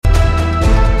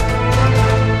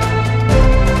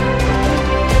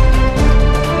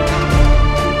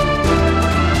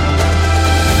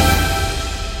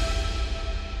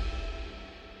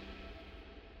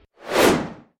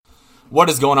What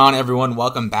is going on, everyone?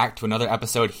 Welcome back to another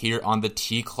episode here on the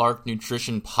T. Clark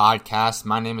Nutrition Podcast.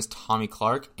 My name is Tommy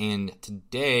Clark, and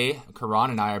today, Karan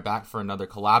and I are back for another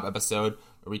collab episode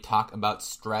where we talk about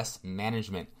stress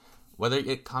management. Whether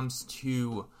it comes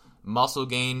to muscle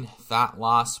gain, fat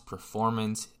loss,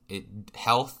 performance,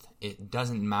 health, it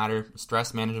doesn't matter.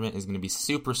 Stress management is going to be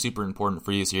super, super important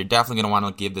for you, so you're definitely going to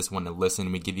want to give this one a listen.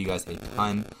 We give you guys a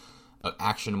ton of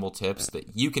actionable tips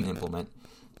that you can implement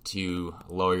to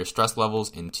lower your stress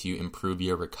levels and to improve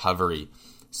your recovery.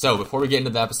 So before we get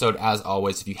into the episode, as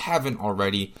always, if you haven't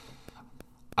already,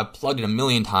 I've plugged it a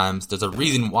million times. There's a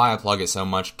reason why I plug it so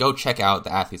much. Go check out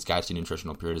The Athlete's Guide to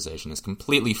Nutritional Periodization. It's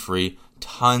completely free.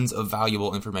 Tons of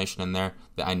valuable information in there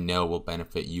that I know will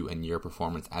benefit you and your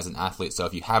performance as an athlete. So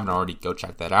if you haven't already, go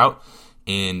check that out.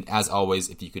 And as always,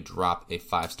 if you could drop a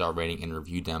 5-star rating and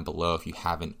review down below if you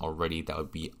haven't already, that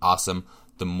would be awesome.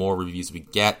 The more reviews we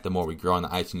get, the more we grow on the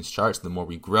iTunes charts. The more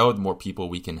we grow, the more people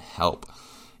we can help.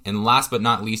 And last but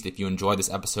not least, if you enjoy this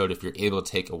episode, if you're able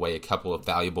to take away a couple of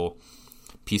valuable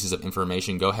pieces of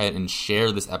information, go ahead and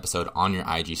share this episode on your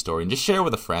IG story and just share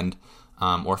with a friend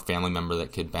or family member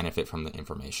that could benefit from the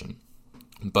information.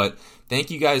 But thank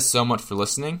you guys so much for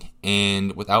listening.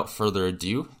 And without further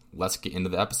ado, let's get into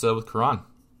the episode with Karan.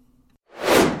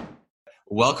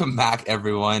 Welcome back,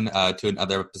 everyone, to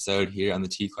another episode here on the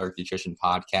T. Clark Nutrition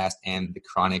Podcast and the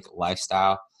Kronic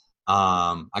Lifestyle.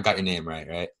 I got your name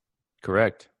right?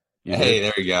 Correct. Hey,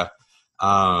 there we go.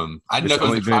 I didn't know if it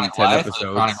was the Kronic Life or the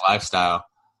Kronic Lifestyle.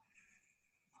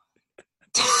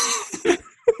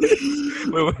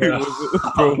 wait,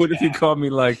 bro, what if you called me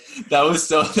like? That was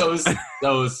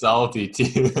salty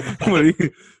too.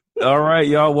 All right,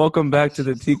 y'all. Welcome back to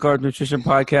the T. Clark Nutrition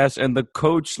Podcast and the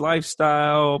Coach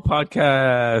Lifestyle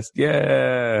Podcast.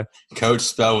 Yeah. Coach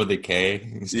spelled with a K.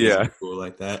 It's just cool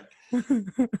like that.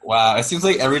 Wow. It seems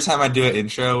like every time I do an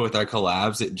intro with our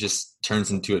collabs, it just turns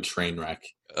into a train wreck.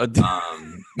 Dude,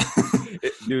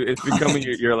 it's becoming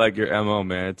your MO,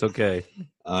 man. It's okay.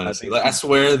 Honestly, I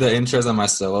swear the intros on my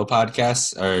solo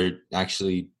podcasts are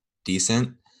actually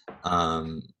decent.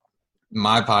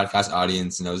 My podcast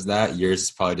audience knows that.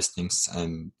 Yours probably just thinks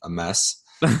I'm a mess.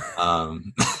 But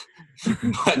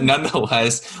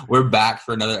nonetheless, we're back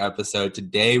for another episode.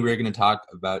 Today, we're going to talk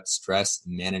about stress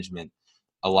management.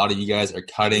 A lot of you guys are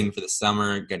cutting for the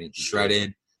summer, getting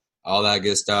shredded, all that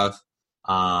good stuff.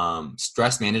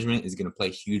 Stress management is going to play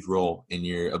a huge role in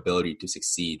your ability to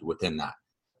succeed within that.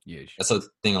 Yes. That's a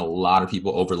thing a lot of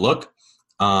people overlook.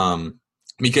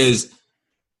 Because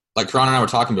like Karan and I were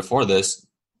talking before this,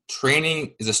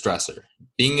 training is a stressor.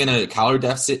 Being in a calorie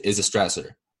deficit is a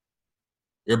stressor.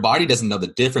 Your body doesn't know the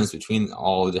difference between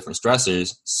all the different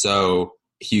stressors. So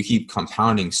if you keep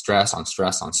compounding stress on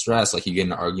stress on stress, like you get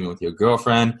in an argument with your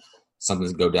girlfriend,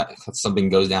 something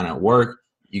goes down at work,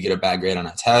 you get a bad grade on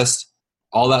a test,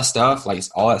 all that stuff, like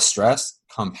all that stress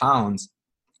compounds,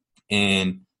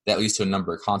 and that leads to a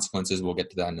number of consequences. We'll get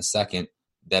to that in a second.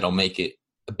 That'll make it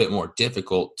a bit more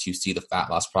difficult to see the fat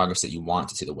loss progress that you want,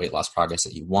 to see the weight loss progress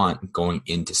that you want going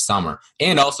into summer.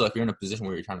 And also, if you're in a position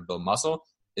where you're trying to build muscle,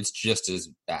 it's just as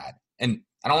bad. And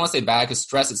I don't want to say bad because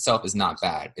stress itself is not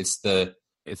bad. It's the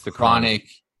chronic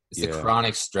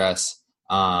stress,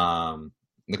 the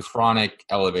chronic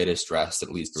elevated stress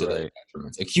that leads to the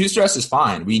detriments. Acute stress is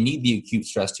fine. We need the acute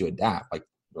stress to adapt. Like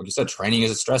you said, training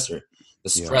is a stressor. The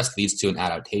stress leads to an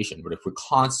adaptation. But if we're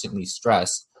constantly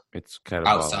stressed, it's kind of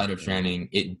outside of training,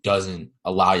 it doesn't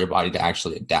allow your body to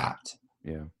actually adapt.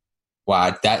 Yeah.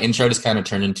 Wow, that intro just kind of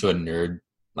turned into a nerd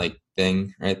like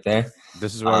thing right there.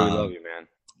 This is why we love you, man.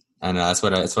 I know that's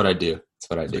what I do.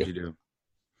 That's what you do.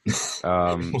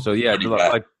 So yeah,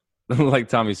 like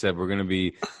Tommy said, we're going to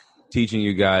be teaching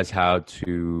you guys how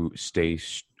to stay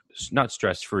not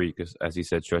stress free, because as he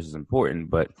said, stress is important,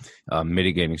 but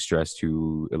mitigating stress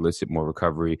to elicit more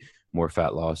recovery, more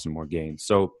fat loss, and more gain.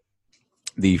 So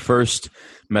the first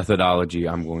methodology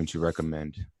I'm going to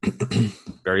recommend,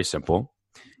 very simple.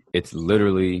 It's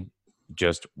literally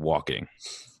just walking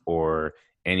or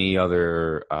any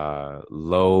other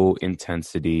low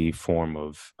intensity form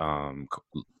of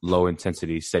low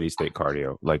intensity steady state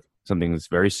cardio, like something that's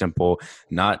very simple,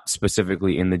 not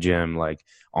specifically in the gym, like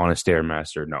on a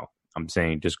Stairmaster. No, I'm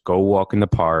saying just go walk in the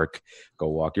park, go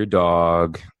walk your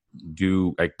dog,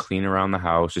 do like clean around the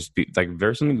house, just be like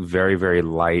something very, very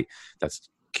light that's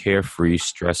carefree,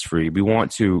 stress-free. We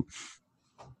want to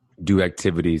do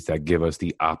activities that give us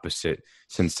the opposite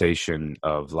sensation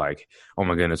of like, oh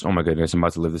my goodness, I'm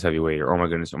about to lift this heavy weight, or oh my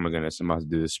goodness, I'm about to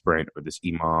do this sprint or this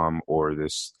EMOM or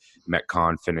this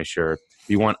Metcon finisher.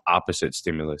 We want opposite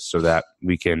stimulus so that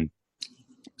we can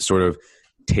sort of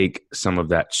take some of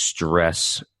that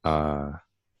stress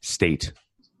state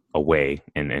away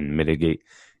and mitigate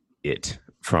it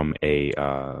from a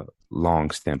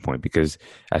long standpoint, because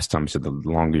as Tom said, the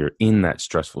longer you're in that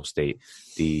stressful state,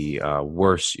 the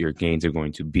worse your gains are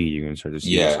going to be. You're going to start to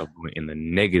see yourself going in the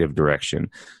negative direction.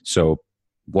 So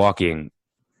walking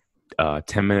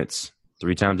 10 minutes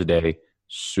 3 times a day,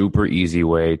 super easy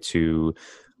way to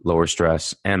lower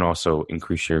stress and also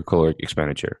increase your caloric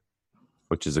expenditure,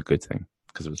 which is a good thing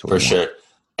because it's for sure.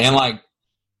 And like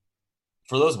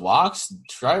for those walks,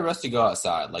 try your best to go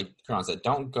outside. Like Karan said,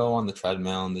 don't go on the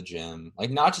treadmill in the gym.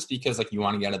 Like not just because like you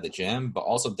want to get out of the gym, but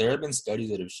also there have been studies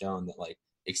that have shown that like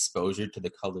exposure to the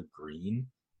color green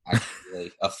actually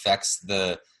like affects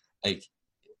the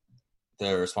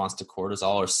response to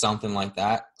cortisol or something like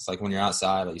that. It's like when you're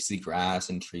outside, like you see grass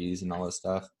and trees and all this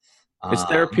stuff. It's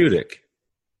therapeutic.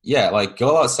 Yeah, like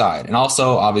go outside. And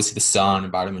also obviously the sun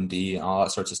and vitamin D and all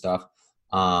that sorts of stuff.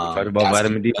 We talked about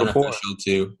vitamin D before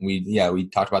too. We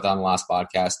talked about that on the last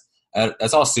podcast.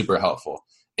 That's all super helpful.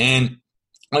 And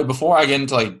like before I get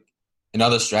into like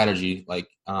another strategy, like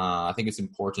I think it's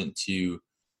important to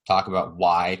talk about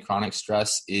why chronic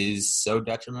stress is so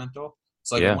detrimental.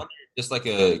 So like just like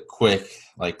a quick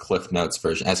like Cliff Notes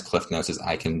version, as Cliff Notes as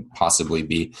I can possibly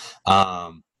be.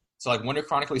 So like when you're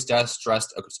chronically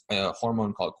stressed, a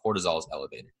hormone called cortisol is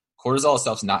elevated. Cortisol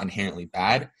itself is not inherently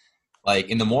bad. Like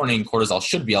in the morning, cortisol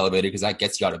should be elevated because that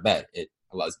gets you out of bed. It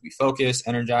allows you to be focused,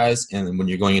 energized. And when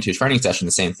you're going into a training session,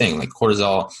 the same thing. Like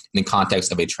cortisol in the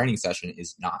context of a training session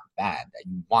is not bad.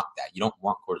 You want that. You don't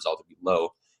want cortisol to be low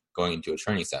going into a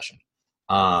training session.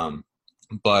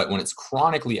 But when it's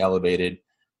chronically elevated,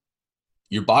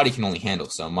 your body can only handle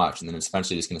so much. And then it's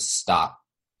eventually just going to stop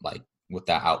like with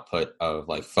that output of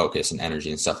like focus and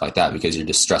energy and stuff like that because you're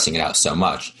just stressing it out so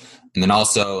much. And then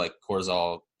also like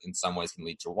cortisol in some ways can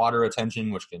lead to water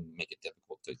retention, which can make it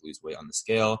difficult to lose weight on the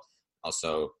scale.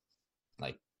 Also,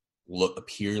 like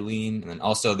appear lean. And then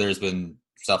also there's been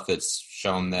stuff that's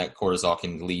shown that cortisol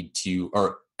can lead to,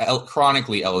 or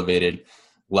chronically elevated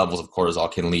levels of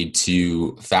cortisol can lead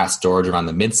to fat storage around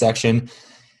the midsection.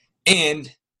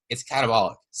 And it's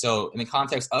catabolic. So in the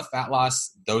context of fat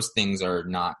loss, those things are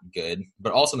not good.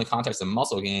 But also in the context of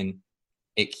muscle gain,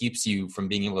 it keeps you from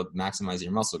being able to maximize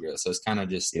your muscle growth. So it's kind of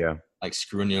just like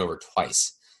screwing you over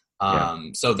twice.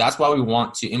 So that's why we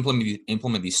want to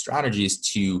implement these strategies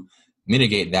to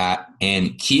mitigate that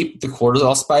and keep the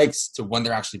cortisol spikes to when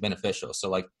they're actually beneficial. So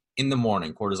like in the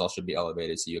morning, cortisol should be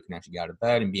elevated so you can actually get out of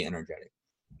bed and be energetic.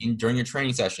 During your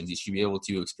training sessions, you should be able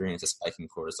to experience a spike in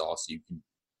cortisol so you can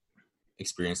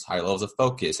experience higher levels of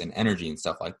focus and energy and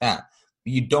stuff like that.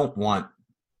 But you don't want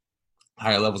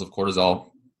higher levels of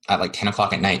cortisol at like 10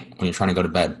 o'clock at night when you're trying to go to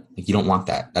bed. Like you don't want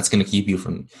that. That's going to keep you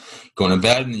from going to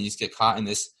bed, and then you just get caught in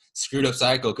this screwed up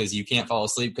cycle because you can't fall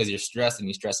asleep because you're stressed, and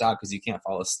you stress out because you can't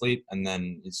fall asleep. And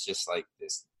then it's just like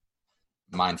this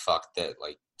mind fuck that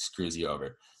like screws you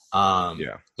over.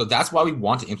 So that's why we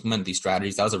want to implement these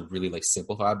strategies. That was a really like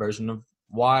simplified version of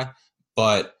why,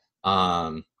 but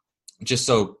just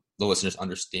so the listeners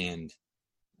understand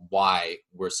why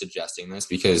we're suggesting this,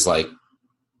 because like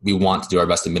we want to do our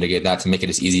best to mitigate that, to make it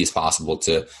as easy as possible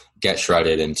to get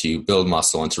shredded and to build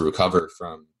muscle and to recover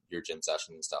from your gym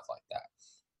session and stuff like that.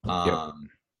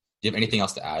 Do you have anything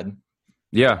else to add?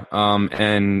 Yeah.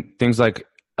 And things like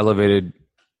elevated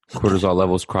cortisol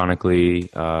levels chronically,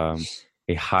 a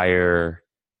higher,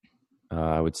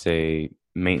 I would say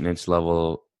maintenance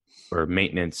level or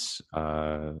maintenance.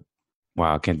 Wow.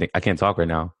 I can't talk right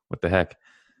now. What the heck?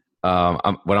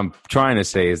 What I'm trying to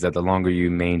say is that the longer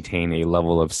you maintain a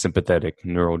level of sympathetic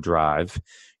neural drive,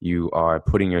 you are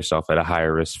putting yourself at a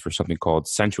higher risk for something called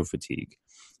central fatigue.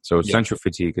 So central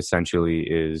fatigue essentially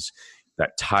is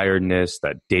that tiredness,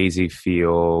 that daisy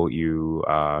feel, you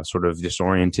sort of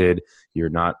disoriented, you're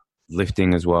not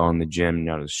lifting as well in the gym,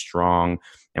 not as strong.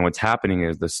 And what's happening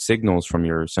is the signals from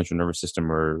your central nervous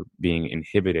system are being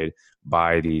inhibited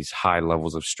by these high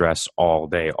levels of stress all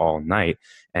day, all night,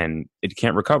 and it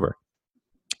can't recover.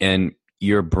 And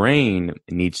your brain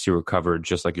needs to recover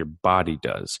just like your body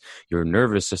does. Your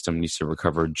nervous system needs to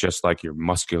recover just like your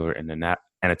muscular and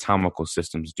anatomical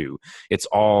systems do. It's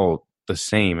all the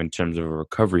same in terms of a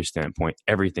recovery standpoint.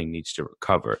 Everything needs to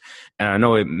recover. And I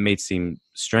know it may seem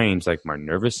strange, like my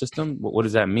nervous system, what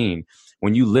does that mean?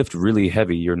 When you lift really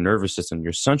heavy, your nervous system,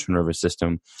 your central nervous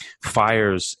system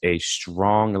fires a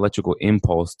strong electrical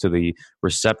impulse to the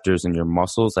receptors in your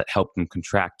muscles that help them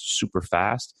contract super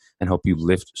fast and help you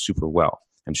lift super well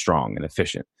and strong and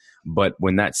efficient. But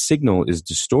when that signal is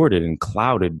distorted and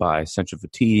clouded by central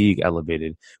fatigue,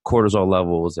 elevated cortisol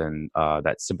levels, and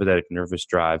that sympathetic nervous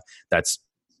drive that's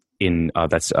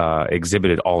that's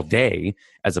exhibited all day,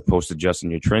 as opposed to just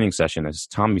in your training session, as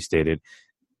Tommy stated,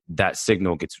 that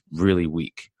signal gets really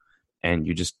weak and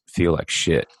you just feel like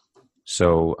shit.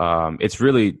 So it's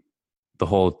really the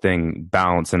whole thing,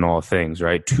 balance in all things,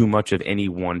 right? Too much of any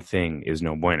one thing is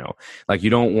no bueno. Like,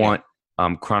 you don't want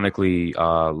chronically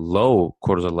low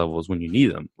cortisol levels when you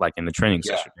need them, like in the training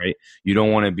session, right? You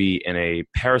don't want to be in a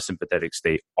parasympathetic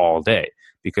state all day,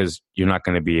 because you're not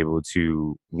going to be able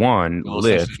to, one,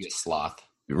 lift. Be a sloth.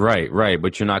 Right.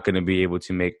 But you're not going to be able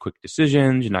to make quick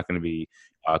decisions. You're not going to be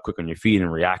quick on your feet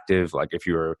and reactive. Like if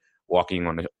you were walking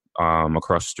on the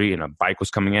across the street and a bike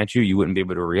was coming at you, you wouldn't be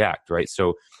able to react, right?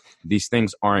 So these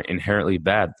things aren't inherently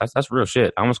bad. That's real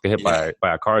shit. I almost got hit by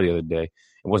a car the other day.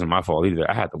 It wasn't my fault either.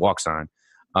 I had the walk sign.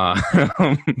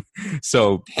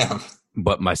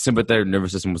 But my sympathetic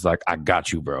nervous system was like, I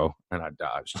got you, bro. And I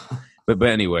dodged. But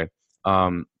anyway,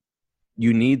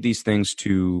 you need these things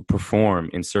to perform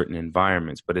in certain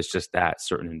environments, but it's just that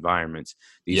certain environments,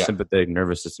 the sympathetic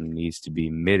nervous system needs to be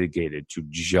mitigated to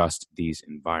just these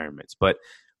environments. But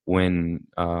when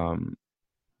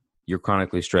you're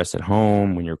chronically stressed at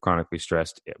home, when you're chronically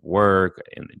stressed at work,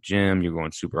 in the gym, you're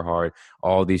going super hard,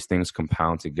 all these things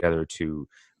compound together to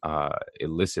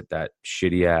elicit that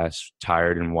shitty ass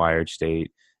tired and wired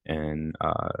state, and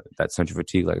that central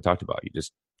fatigue, like I talked about. You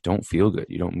just don't feel good.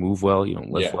 You don't move well. You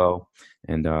don't lift well,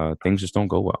 and things just don't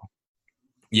go well.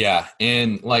 Yeah,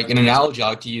 and like an analogy I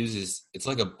like to use is it's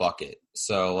like a bucket.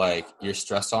 So like your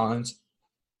stress tolerance,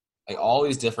 like all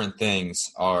these different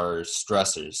things are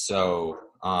stressors. So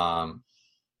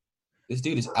this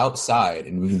dude is outside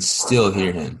and we can still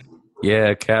hear him.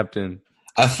 Yeah, Captain.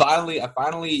 I finally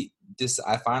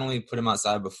put him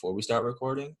outside before we start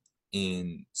recording,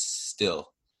 and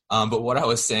still. But what I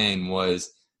was saying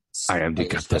was, I am the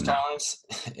captain now.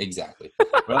 Exactly.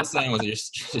 What I was saying was your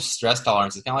stress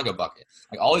tolerance is kind of like a bucket.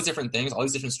 Like all these different things, all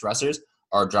these different stressors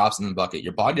are drops in the bucket.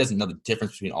 Your body doesn't know the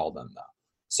difference between all of them, though.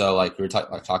 So like we were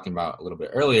talking about a little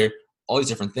bit earlier, all these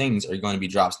different things are going to be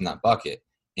drops in that bucket.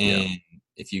 And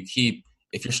if you're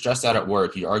stressed out at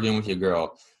work, you're arguing with your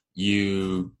girl,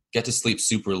 you get to sleep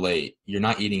super late, you're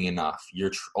not eating enough,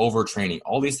 you're overtraining,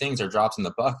 all these things are drops in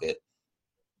the bucket.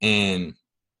 And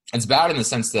it's bad in the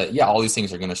sense that, all these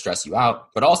things are going to stress you out,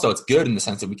 but also it's good in the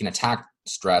sense that we can attack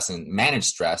stress and manage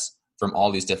stress from all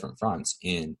these different fronts.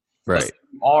 And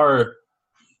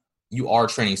you are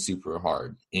training super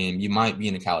hard and you might be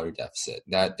in a calorie deficit.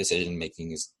 That decision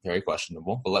making is very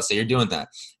questionable, but let's say you're doing that.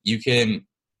 You can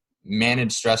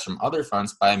manage stress from other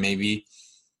fronts by maybe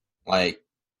getting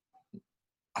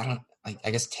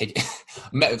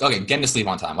to sleep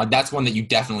on time. Like that's one that you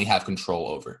definitely have control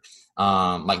over.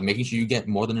 Like making sure you get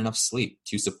more than enough sleep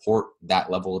to support that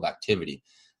level of activity.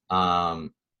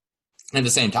 At the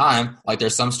same time, like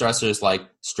there's some stressors like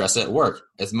stress at work.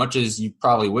 As much as you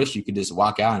probably wish you could just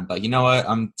walk out and be like, you know what,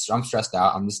 I'm stressed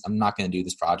out. I'm not going to do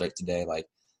this project today. Like,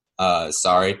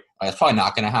 sorry, it's probably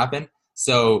not going to happen.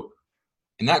 So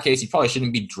in that case, you probably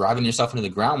shouldn't be driving yourself into the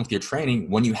ground with your training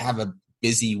when you have a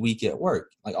busy week at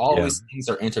work. Like all of these things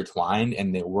are intertwined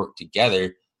and they work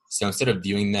together. So instead of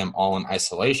viewing them all in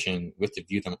isolation, we have to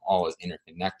view them all as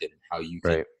interconnected and how you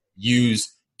can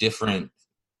use different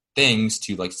things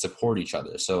to like support each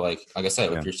other. So like I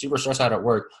said, if you're super stressed out at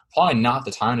work, probably not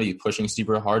the time to be pushing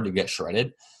super hard to get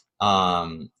shredded.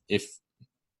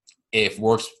 If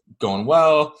work's going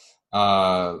well,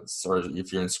 or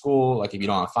if you're in school, like if you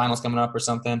don't have finals coming up or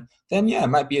something, then it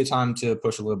might be a time to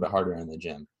push a little bit harder in the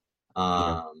gym.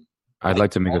 I'd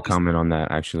like to make a comment on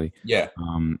that actually.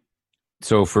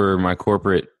 So for my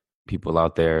corporate people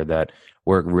out there that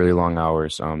work really long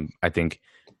hours, I think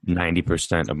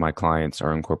 90% of my clients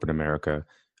are in corporate America.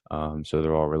 So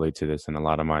they're all related to this. And a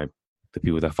lot of the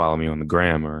people that follow me on the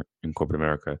gram are in corporate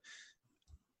America.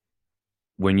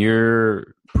 When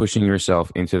you're pushing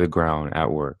yourself into the ground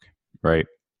at work, right?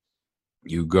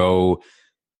 You're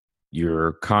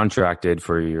contracted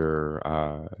for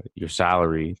your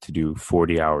salary to do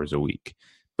 40 hours a week,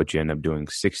 but you end up doing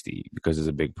 60 because it's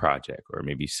a big project, or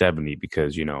maybe 70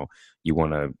 because, you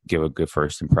want to give a good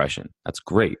first impression. That's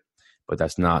great, but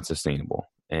that's not sustainable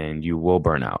and you will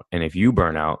burn out. And if you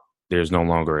burn out, there's no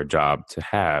longer a job to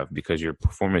have because your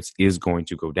performance is going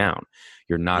to go down.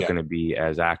 You're not going to be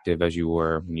as active as you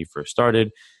were when you first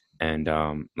started. And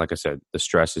like I said, the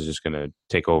stress is just going to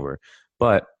take over.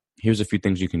 But here's a few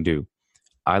things you can do.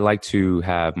 I like to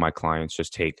have my clients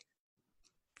just take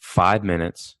 5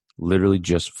 minutes, literally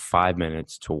just 5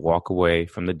 minutes to walk away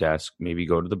from the desk, maybe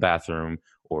go to the bathroom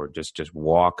or just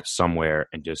walk somewhere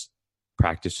and just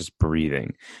practice just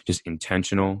breathing, just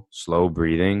intentional, slow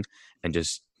breathing, and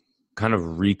just kind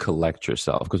of recollect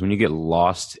yourself. Because when you get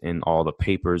lost in all the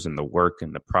papers and the work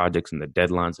and the projects and the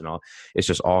deadlines and all, it's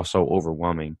just all so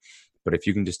overwhelming. But if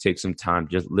you can just take some time,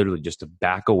 just literally just to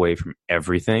back away from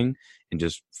everything and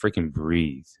just freaking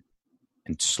breathe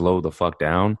and slow the fuck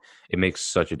down, it makes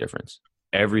such a difference.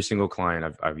 Every single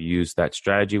client I've used that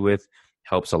strategy with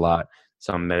helps a lot.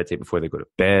 Some meditate before they go to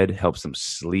bed, helps them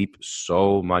sleep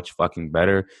so much fucking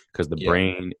better, because the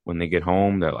brain, when they get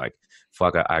home, they're like,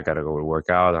 fuck, I got to go to work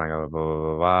out. I got to blah, blah,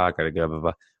 blah, blah, I got to get blah,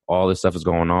 blah. All this stuff is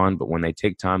going on. But when they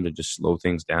take time to just slow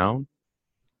things down,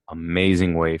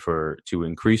 amazing way to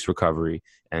increase recovery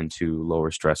and to lower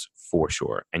stress for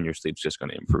sure. And your sleep's just going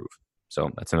to improve.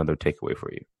 So that's another takeaway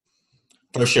for you.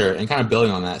 For sure. And kind of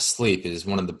building on that, sleep is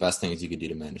one of the best things you could do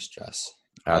to manage stress.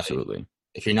 Absolutely. Like,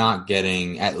 if you're not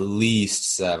getting at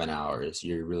least 7 hours,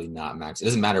 you're really not max. It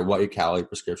doesn't matter what your calorie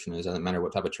prescription is. It doesn't matter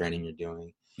what type of training you're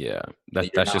doing. Yeah,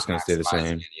 that's just going to stay the same.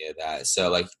 Any of that.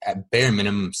 So like at bare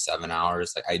minimum 7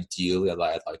 hours. Like ideally, I'd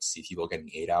like to see people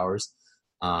getting 8 hours.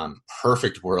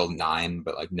 Perfect world 9,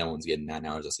 but like no one's getting 9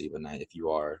 hours of sleep a night. If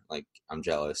you are, like, I'm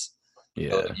jealous.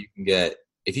 Yeah, but if you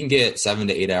can get 7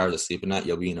 to 8 hours of sleep a night,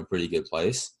 you'll be in a pretty good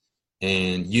place.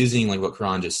 And using like what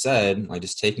Karan just said, like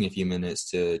just taking a few minutes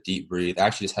to deep breathe. I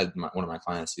actually just had one of my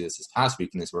clients do this past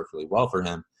week, and this worked really well for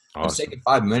him. Awesome. Just taking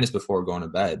 5 minutes before going to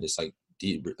bed, just like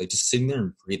deep, like just sitting there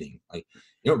and breathing. Like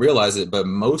you don't realize it, but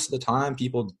most of the time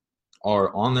people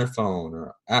are on their phone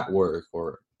or at work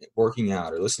or working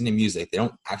out or listening to music. They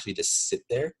don't actually just sit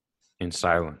there in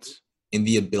silence. And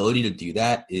the ability to do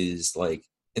that is like,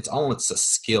 it's almost a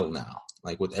skill now.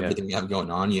 Like with everything we have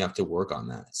going on, you have to work on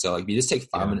that. So like, you just take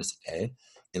 5 minutes a day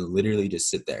and literally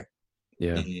just sit there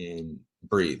and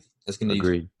breathe. That's going to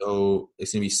be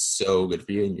it's going to be so good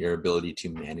for you and your ability to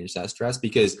manage that stress,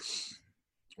 because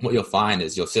what you'll find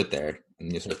is you'll sit there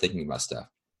and you'll start thinking about stuff.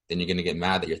 Then you're going to get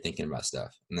mad that you're thinking about stuff.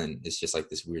 And then it's just like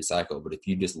this weird cycle. But if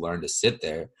you just learn to sit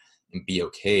there and be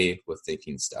okay with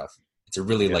thinking stuff, it's a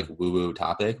really like woo-woo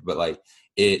topic, but like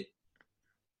it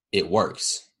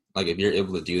works. Like if you're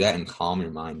able to do that and calm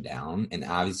your mind down, and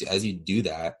obviously as you do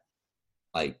that,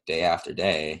 like day after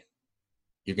day,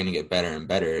 you're going to get better and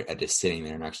better at just sitting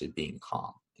there and actually being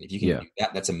calm. And if you can do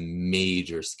that, that's a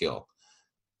major skill.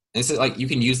 And it's like, you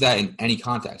can use that in any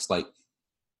context, like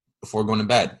before going to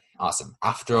bed. Awesome.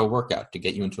 After a workout, to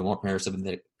get you into a more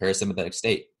parasympathetic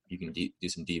state, you can do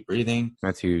some deep breathing.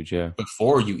 That's huge. Yeah.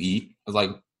 Before you eat,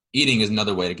 like eating is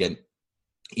another way to get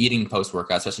eating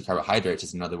post-workout, especially carbohydrates,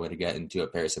 is another way to get into a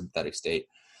parasympathetic state.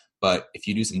 But if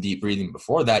you do some deep breathing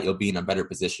before that, you'll be in a better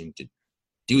position to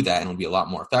do that, and it'll be a lot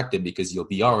more effective because you'll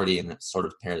be already in a sort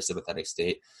of parasympathetic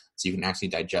state, so you can actually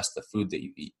digest the food that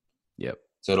you eat. Yep.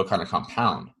 So it'll kind of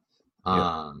compound.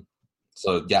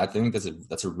 So yeah, I think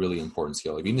that's a really important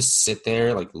skill. If you can just sit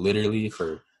there, like literally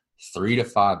for 3 to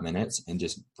 5 minutes and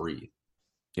just breathe.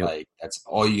 Yep. Like that's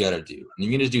all you got to do. And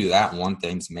you can just do that one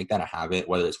thing to make that a habit,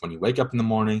 whether it's when you wake up in the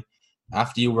morning,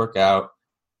 after you work out,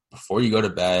 before you go to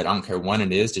bed. I don't care when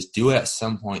it is. Just do it at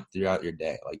some point throughout your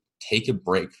day. Like take a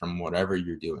break from whatever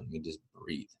you're doing and just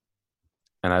breathe.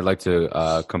 And I'd like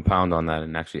to compound on that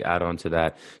and actually add on to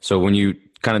that. So when you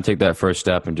kind of take that first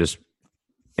step and just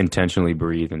intentionally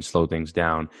breathe and slow things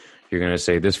down, you're going to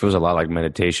say, this feels a lot like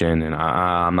meditation, and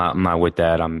I'm not with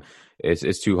that.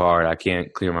 It's too hard. I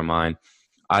can't clear my mind.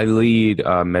 I lead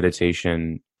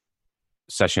meditation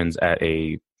sessions at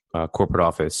a corporate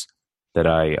office that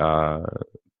I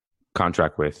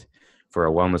contract with for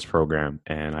a wellness program,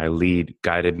 and I lead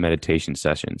guided meditation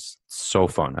sessions. So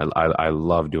fun. I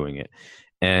love doing it.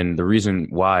 And the reason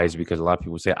why is because a lot of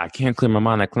people say, I can't clear my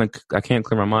mind. I can't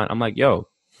clear my mind. I'm like, yo,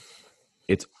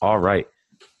 it's all right.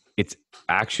 It's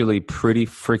actually pretty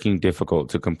freaking difficult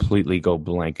to completely go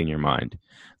blank in your mind.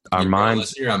 Our minds,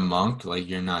 unless you're a monk, like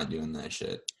you're not doing that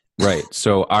shit. Right.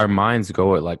 So our minds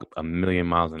go at like 1,000,000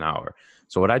 miles an hour.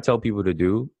 So what I tell people to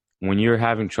do when you're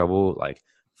having trouble, like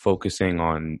focusing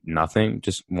on nothing,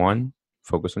 just one,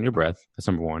 focus on your breath. That's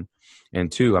number one.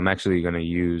 And two, I'm actually going to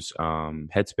use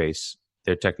Headspace.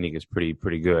 Their technique is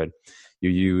pretty good. You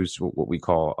use what we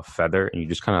call a feather, and you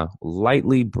just kind of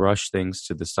lightly brush things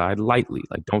to the side, lightly.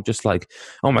 Like, don't just like,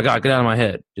 oh my God, get out of my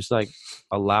head. Just like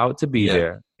allow it to be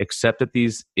there. Accept that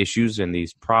these issues and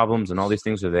these problems and all these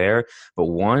things are there. But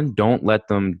one, don't let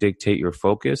them dictate your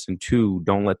focus. And two,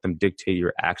 don't let them dictate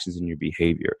your actions and your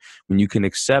behavior. When you can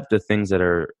accept the things that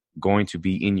are going to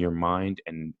be in your mind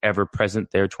and ever present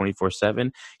there 24/7,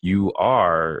 you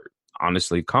are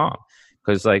honestly calm.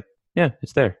 Because like, yeah,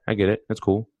 it's there. I get it. That's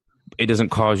cool. It doesn't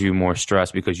cause you more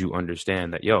stress because you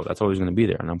understand that, yo, that's always going to be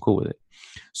there and I'm cool with it.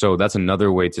 So that's another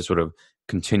way to sort of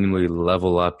continually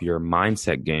level up your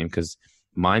mindset game, because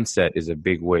mindset is a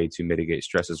big way to mitigate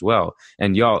stress as well.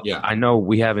 And y'all, Yeah. I know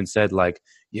we haven't said like,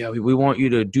 yeah, we want you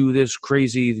to do this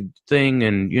crazy thing,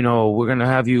 and we're gonna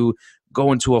have you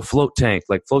go into a float tank.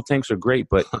 Like, float tanks are great,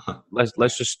 but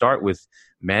let's just start with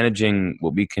managing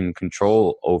what we can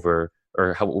control over,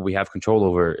 or what we have control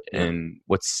over, and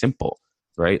what's simple,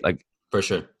 right? Like, for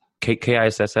sure.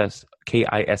 KISS,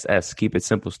 keep it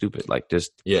simple, stupid. Like,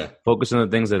 just focus on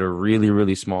the things that are really,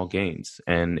 really small gains,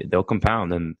 and they'll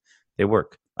compound and they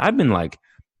work. I've been like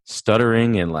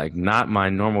stuttering and like not my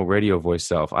normal radio voice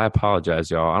self. I apologize,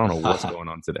 y'all. I don't know what's going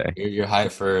on today. You're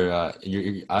hyped for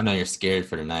I know you're scared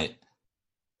for tonight.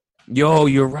 Yo,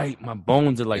 you're right. My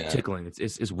bones are like tickling.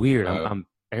 It's weird.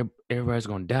 Everybody's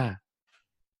gonna die.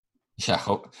 Yeah,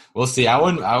 we'll see. I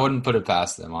wouldn't put it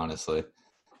past them, honestly.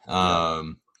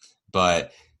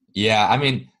 But yeah, I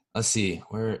mean, let's see.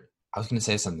 I was gonna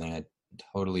say something. I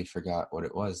totally forgot what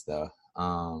it was though.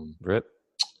 Rip.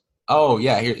 Oh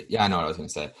yeah, I know what I was gonna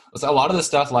say. So a lot of the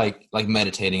stuff like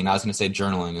meditating, and I was gonna say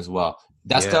journaling as well.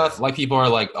 That stuff, like, people are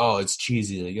like, oh, it's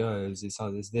cheesy. Like, oh,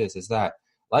 it's that.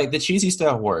 Like, the cheesy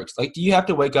stuff works. Like, do you have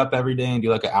to wake up every day and do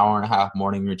like an hour and a half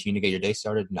morning routine to get your day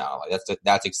started? No, like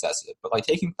that's excessive. But like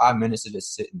taking 5 minutes to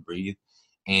just sit and breathe,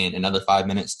 and another 5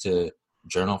 minutes to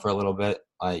journal for a little bit,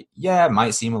 like, it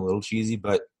might seem a little cheesy,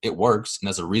 but it works, and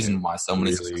there's a reason why so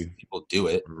many successful people do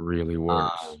it. Really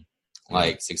works.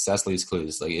 Like, success leaves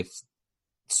clues. Like, if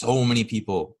so many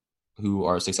people who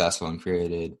are successful and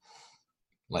created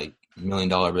like $1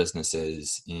 million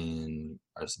businesses and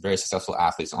are very successful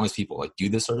athletes, all these people like do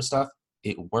this sort of stuff,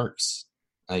 it works.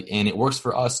 Like, and it works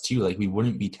for us too. Like, we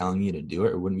wouldn't be telling you to do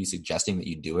it, or wouldn't be suggesting that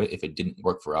you do it if it didn't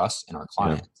work for us and our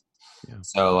clients.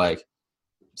 So like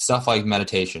stuff like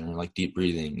meditation or like deep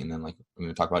breathing, and then like we're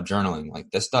going to talk about journaling,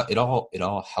 like this stuff, it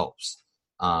all helps.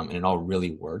 And it all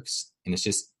really works. And it's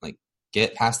just like,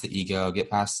 get past the ego, get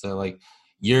past the, like,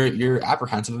 you're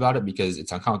apprehensive about it because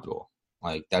it's uncomfortable.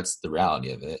 Like, that's the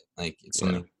reality of it. Like, it's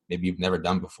something maybe you've never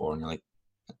done before, and you're like,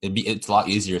 it's a lot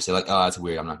easier to say like, oh, that's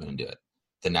weird, I'm not going to do it,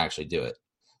 than actually do it.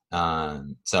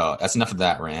 So that's enough of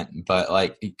that rant. But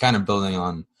like, kind of building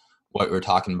on what we were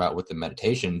talking about with the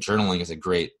meditation, journaling is a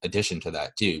great addition to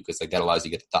that too, because like that allows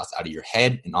you to get the thoughts out of your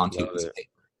head and onto a piece of paper.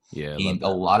 Yeah, and a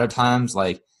lot of times,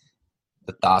 like,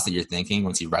 the thoughts that you're thinking,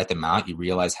 once you write them out, you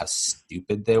realize how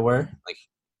stupid they were. Like,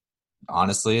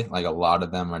 honestly, like, a lot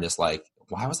of them are just like,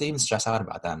 why was I even stressed out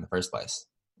about that in the first place?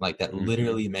 Like, that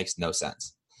literally makes no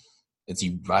sense. It's,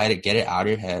 you write it, get it out of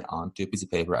your head onto a piece of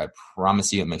paper. I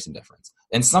promise you it makes a difference.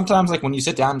 And sometimes, like, when you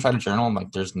sit down and try to journal,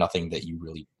 like, there's nothing that you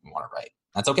really want to write.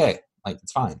 That's okay. Like,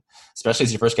 it's fine. Especially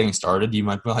as you're first getting started, you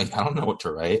might be like, I don't know what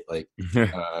to write. Like,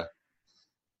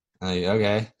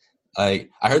 okay. Like,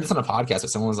 I heard this on a podcast, but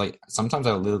someone was like, sometimes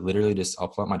I literally just, I'll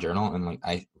pull out my journal and like,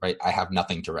 I have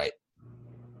nothing to write.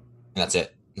 And that's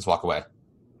it. Just walk away.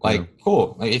 Like,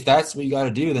 cool. Like, if that's what you got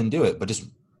to do, then do it. But just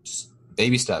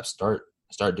baby steps. Start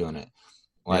doing it.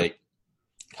 Like,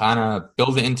 kind of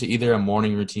build it into either a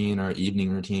morning routine or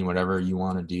evening routine, whatever you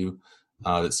want to do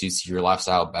that suits your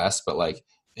lifestyle best. But like,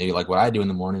 maybe like what I do in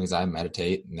the morning is I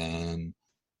meditate, and then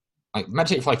like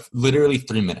meditate for like literally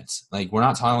 3 minutes. Like, we're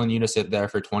not telling you to sit there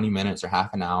for 20 minutes or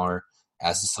half an hour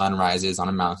as the sun rises on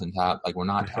a mountaintop. Like, we're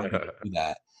not telling you to do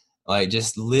that. Like,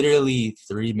 just literally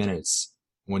 3 minutes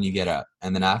when you get up.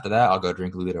 And then after that, I'll go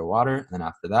drink a liter of water. And then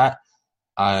after that,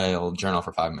 I'll journal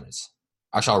for 5 minutes.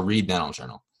 Actually, I'll read, then I'll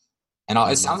journal. And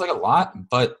it sounds like a lot,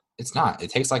 but it's not.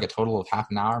 It takes like a total of half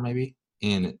an hour maybe,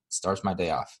 and it starts my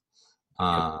day off.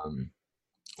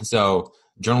 So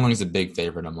journaling is a big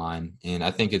favorite of mine. And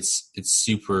I think it's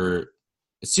super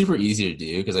easy to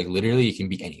do, because like literally it can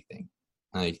be anything.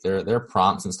 Like, there are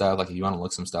prompts and stuff. Like, if you want to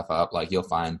look some stuff up, like, you'll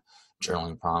find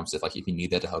journaling prompts if you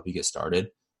need that to help you get started.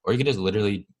 Or you can just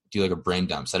literally do like a brain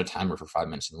dump, set a timer for 5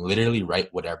 minutes, and literally write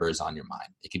whatever is on your mind.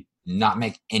 It could not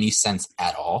make any sense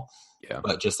at all,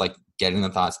 but just like getting the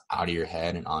thoughts out of your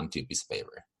head and onto a piece of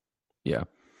paper. Yeah.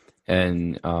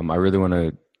 And I really want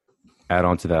to add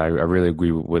on to that. I really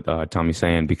agree with Tommy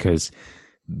saying, because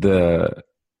the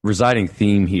residing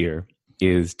theme here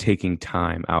is taking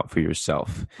time out for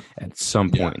yourself at some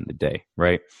point in the day,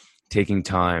 right? Taking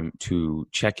time to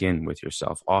check in with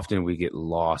yourself. Often we get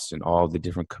lost in all the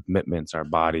different commitments, our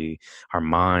body, our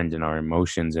mind, and our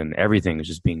emotions, and everything is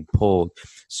just being pulled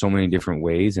so many different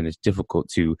ways. And it's difficult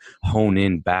to hone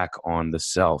in back on the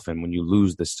self. And when you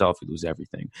lose the self, you lose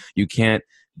everything. You can't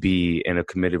be in a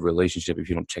committed relationship if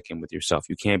you don't check in with yourself.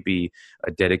 You can't be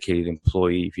a dedicated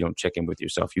employee if you don't check in with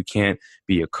yourself. You can't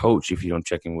be a coach if you don't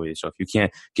check in with yourself. You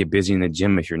can't get busy in the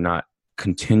gym if you're not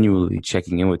continually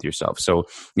checking in with yourself. So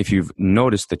if you've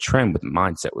noticed the trend with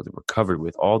mindset, with recovery,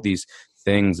 with all these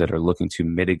things that are looking to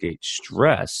mitigate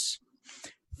stress,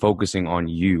 focusing on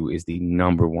you is the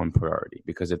number one priority,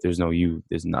 because if there's no you,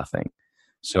 there's nothing.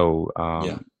 So,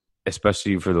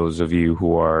 especially for those of you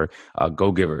who are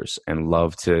go-givers and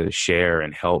love to share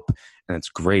and help, and it's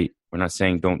great. We're not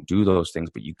saying don't do those things,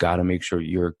 but you got to make sure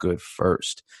you're good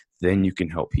first. Then you can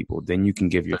help people. Then you can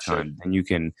give your time. Sure. Then you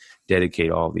can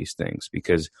dedicate all these things.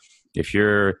 Because if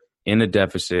you're in a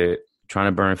deficit, trying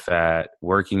to burn fat,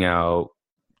 working out,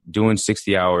 doing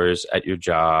 60 hours at your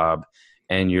job,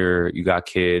 and you got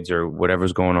kids or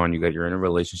whatever's going on, you're in a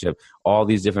relationship, all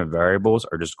these different variables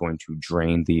are just going to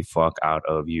drain the fuck out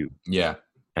of you. Yeah.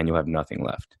 And you'll have nothing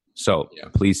left. So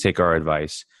please take our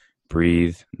advice.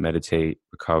 Breathe, meditate,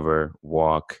 recover,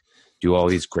 walk, do all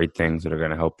these great things that are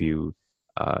going to help you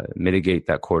mitigate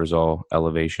that cortisol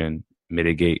elevation,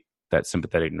 mitigate that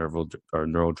sympathetic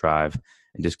neural drive,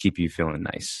 and just keep you feeling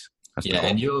nice. That's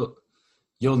and you'll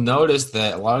notice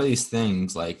that a lot of these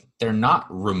things, like, they're not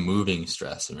removing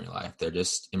stress in your life. They're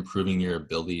just improving your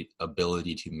ability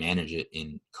to manage it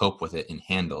and cope with it and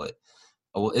handle it.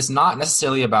 It's not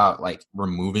necessarily about like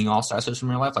removing all stressors from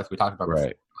your life, like we talked about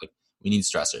before. Like, we need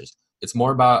stressors. It's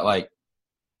more about like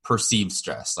perceived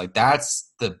stress. Like,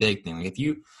 that's the big thing. Like,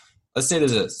 let's say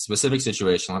there's a specific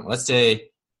situation. Like, let's say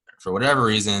for whatever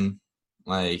reason,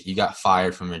 like, you got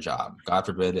fired from your job. God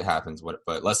forbid it happens,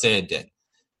 but let's say it did.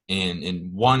 And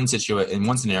in one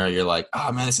scenario, you're like,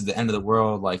 oh man, this is the end of the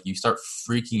world. Like, you start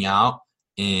freaking out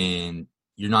and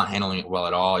you're not handling it well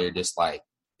at all. You're just like,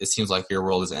 it seems like your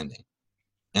world is ending.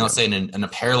 And let's say in a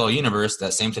parallel universe,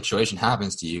 that same situation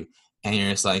happens to you and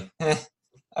you're just like,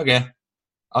 okay,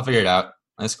 I'll figure it out.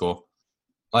 That's cool.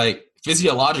 Like,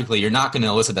 physiologically, you're not going to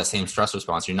elicit that same stress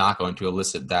response. You're not going to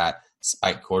elicit that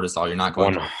spiked cortisol. You're not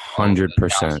going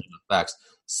 100% effects.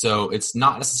 So it's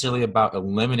not necessarily about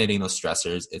eliminating those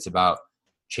stressors. It's about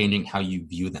changing how you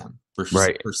view them.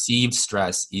 Perceived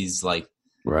stress is like,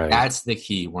 that's the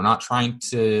key. We're not trying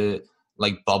to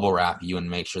like bubble wrap you and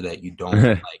make sure that you don't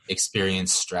like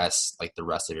experience stress like the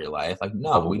rest of your life. Like,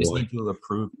 no, we just need to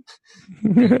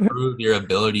improve your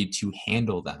ability to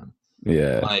handle them.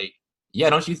 Yeah. Like,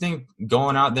 don't you think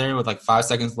going out there with like 5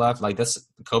 seconds left, like, that's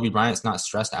Kobe Bryant's not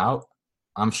stressed out?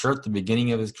 I'm sure at the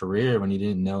beginning of his career when he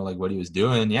didn't know like what he was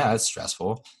doing, it's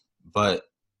stressful. But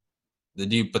the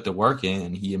dude put the work in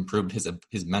and he improved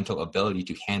his mental ability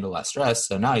to handle that stress.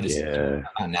 So now he just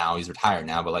not now, he's retired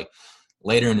now, but like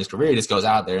later in his career, he just goes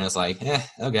out there and it's like,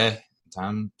 okay,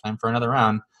 time for another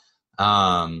round.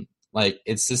 Like,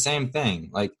 it's the same thing.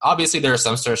 Like, obviously there are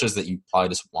some stressors that you probably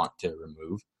just want to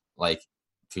remove, like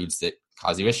foods that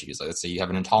cause you issues. Like, let's say you have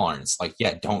an intolerance. Like,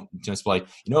 don't just be like,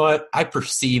 you know what? I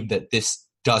perceive that this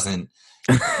doesn't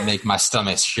make my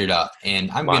stomach shoot up, and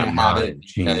I'm going to have it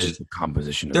because the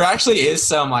composition. There actually is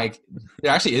some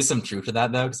truth to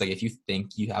that though, because like if you think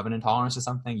you have an intolerance to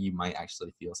something, you might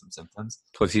actually feel some symptoms.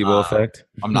 Placebo effect.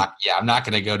 I'm not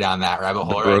going to go down that rabbit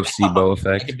hole. Placebo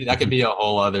effect. That could be a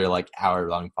whole other like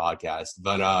hour-long podcast.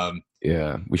 But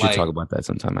we should talk about that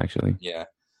sometime actually. Yeah,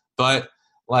 but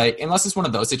like, unless it's one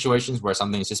of those situations where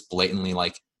something's just blatantly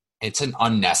like it's an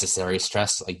unnecessary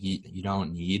stress, like you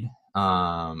don't need.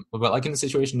 But like in the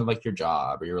situation of like your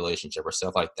job or your relationship or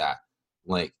stuff like that,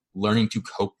 like learning to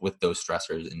cope with those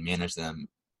stressors and manage them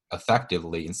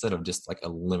effectively instead of just like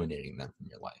eliminating them from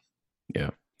your life.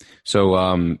 Yeah.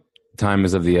 So time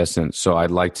is of the essence. So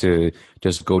I'd like to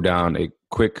just go down a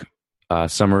quick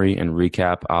summary and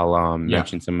recap. I'll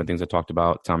mention some of the things I talked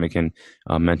about. Tommy can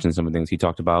mention some of the things he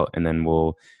talked about, and then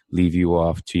we'll leave you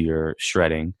off to your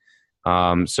shredding.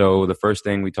 So the first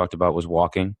thing we talked about was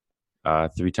walking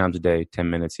 3 times a day, 10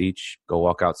 minutes each. Go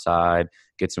walk outside,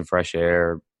 get some fresh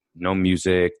air, no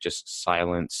music, just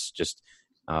silence, just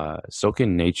soak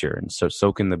in nature and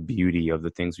soak in the beauty of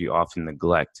the things we often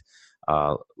neglect.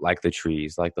 Like the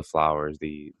trees, like the flowers,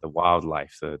 the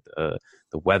wildlife, the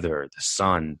weather, the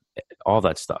sun, all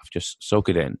that stuff. Just soak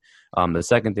it in. The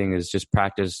second thing is just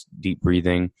practice deep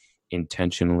breathing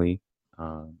intentionally.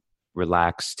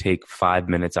 Relax. Take 5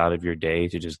 minutes out of your day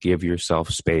to just give yourself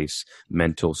space,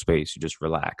 mental space. You just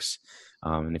relax.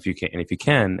 And if you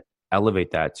can,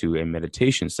 elevate that to a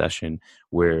meditation session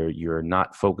where you're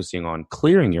not focusing on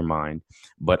clearing your mind,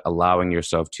 but allowing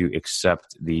yourself to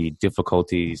accept the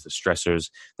difficulties, the stressors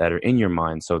that are in your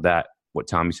mind, so that what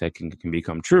Tommy said can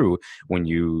become true. When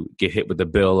you get hit with the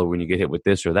bill or when you get hit with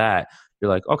this or that,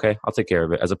 you're like, okay, I'll take care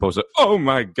of it, as opposed to, oh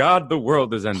my God, the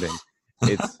world is ending.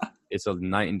 It's a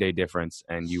night and day difference,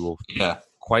 and you will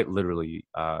quite literally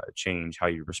change how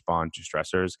you respond to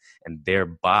stressors, and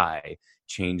thereby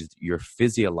change your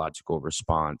physiological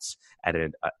response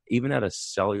even at a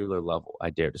cellular level, I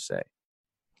dare to say.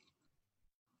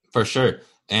 For sure.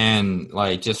 And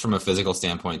like just from a physical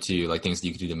standpoint too, like things that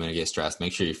you can do to mitigate stress,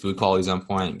 make sure your food quality is on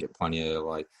point, get plenty of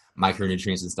like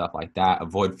micronutrients and stuff like that.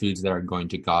 Avoid foods that are going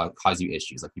to cause you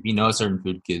issues. Like if you know a certain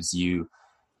food gives you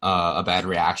a bad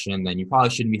reaction, then you probably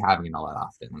shouldn't be having it all that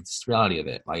often. Like, it's the reality of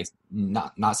it. Like it's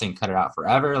not saying cut it out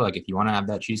forever. Like if you want to have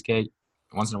that cheesecake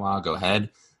once in a while, go ahead.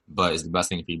 But it's the best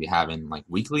thing for you to be having like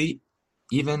weekly,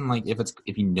 even like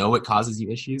if you know it causes you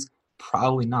issues,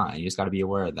 probably not. You just got to be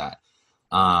aware of that.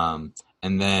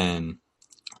 And then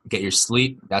get your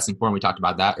sleep. That's important. We talked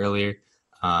about that earlier.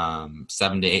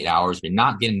 7 to 8 hours. If you're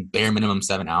not getting bare minimum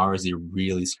 7 hours, you're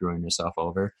really screwing yourself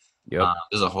over. Yep.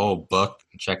 There's a whole book.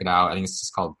 Check it out. I think it's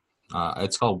called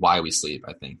Why We Sleep,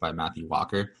 I think, by Matthew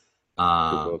Walker.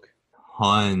 Good book.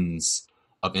 Tons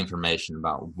of information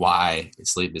about why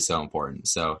sleep is so important.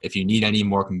 So if you need any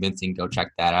more convincing, go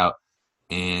check that out.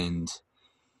 And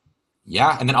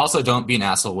yeah, and then also don't be an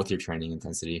asshole with your training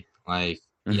intensity. Like,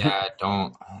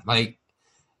 don't like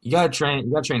you gotta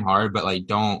train hard, but like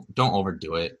don't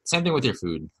overdo it. Same thing with your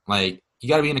food. Like you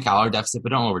gotta be in a calorie deficit, but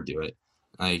don't overdo it.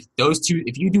 Like those two,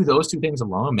 if you do those two things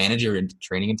alone, manage your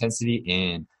training intensity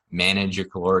and manage your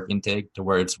caloric intake to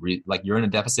where it's like you're in a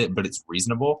deficit, but it's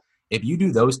reasonable. If you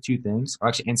do those two things, or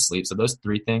actually and sleep, so those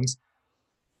three things,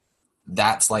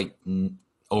 that's like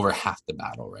over half the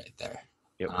battle right there.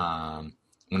 Yep.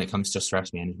 When it comes to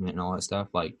stress management and all that stuff,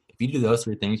 like if you do those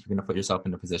three things, you're going to put yourself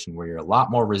in a position where you're a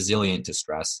lot more resilient to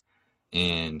stress.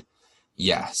 And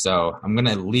yeah, so I'm going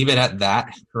to leave it at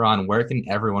that. Karan, where can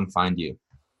everyone find you?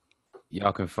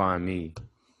 Y'all can find me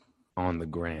on the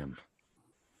gram.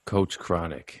 Coach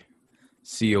Kronic.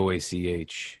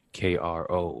 COACHKRONIC.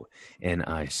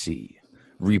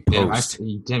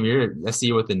 Repost. Damn, I see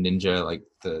you with the ninja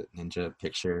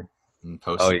picture and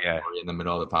post in the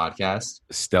middle of the podcast.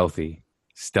 Stealthy,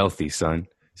 son.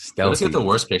 Stealthy. Let's get the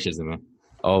worst pictures of me.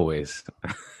 Always.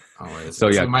 So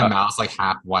yeah, my mouth's like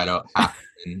half wide up, half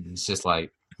in. It's just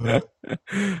like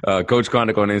Coach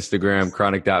Kronic on Instagram,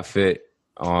 chronic.fit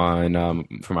on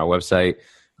for my website.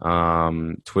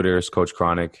 Twitter is Coach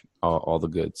Kronic, all the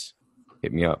goods.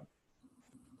 Hit me up.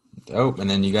 Dope. And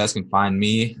then you guys can find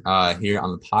me here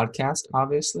on the podcast,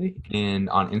 obviously, and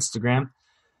on Instagram.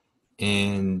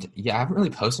 And yeah, I haven't really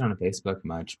posted on Facebook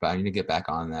much, but I need to get back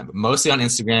on that. But mostly on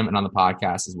Instagram and on the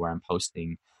podcast is where I'm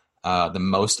posting the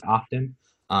most often.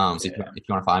 If you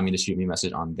want to find me, just shoot me a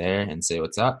message on there and say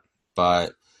what's up.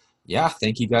 But yeah,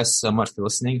 thank you guys so much for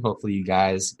listening. Hopefully you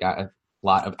guys got a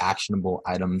lot of actionable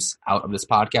items out of this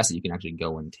podcast that you can actually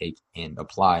go and take and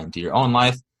apply into your own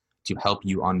life to help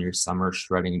you on your summer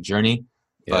shredding journey.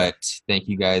 Yeah. But thank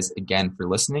you guys again for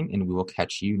listening, and we will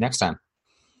catch you next time.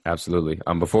 Absolutely.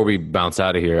 Before we bounce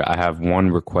out of here, I have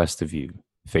one request of you,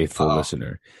 faithful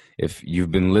listener. If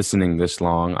you've been listening this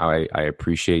long, I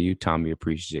appreciate you. Tommy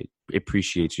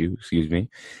appreciates you, excuse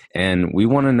me. And we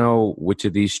want to know which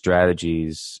of these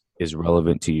strategies is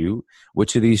relevant to you.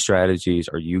 Which of these strategies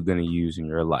are you going to use in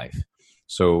your life?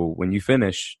 So when you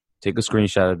finish, take a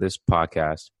screenshot of this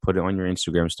podcast, put it on your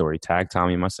Instagram story, tag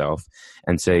Tommy and myself,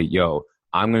 and say, yo,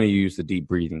 I'm going to use the deep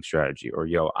breathing strategy, or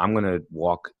yo, I'm going to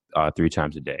walk 3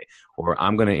 times a day, or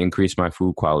I'm going to increase my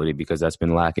food quality because that's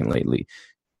been lacking lately.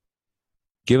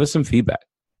 Give us some feedback.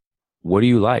 What do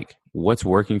you like? What's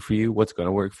working for you? What's going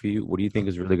to work for you? What do you think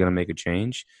is really going to make a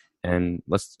change? And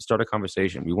let's start a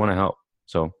conversation. We want to help.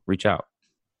 So reach out.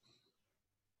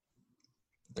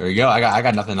 There you go. I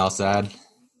got nothing else to add.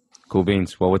 Cool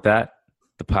beans. Well, with that,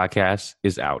 the podcast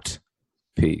is out.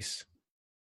 Peace.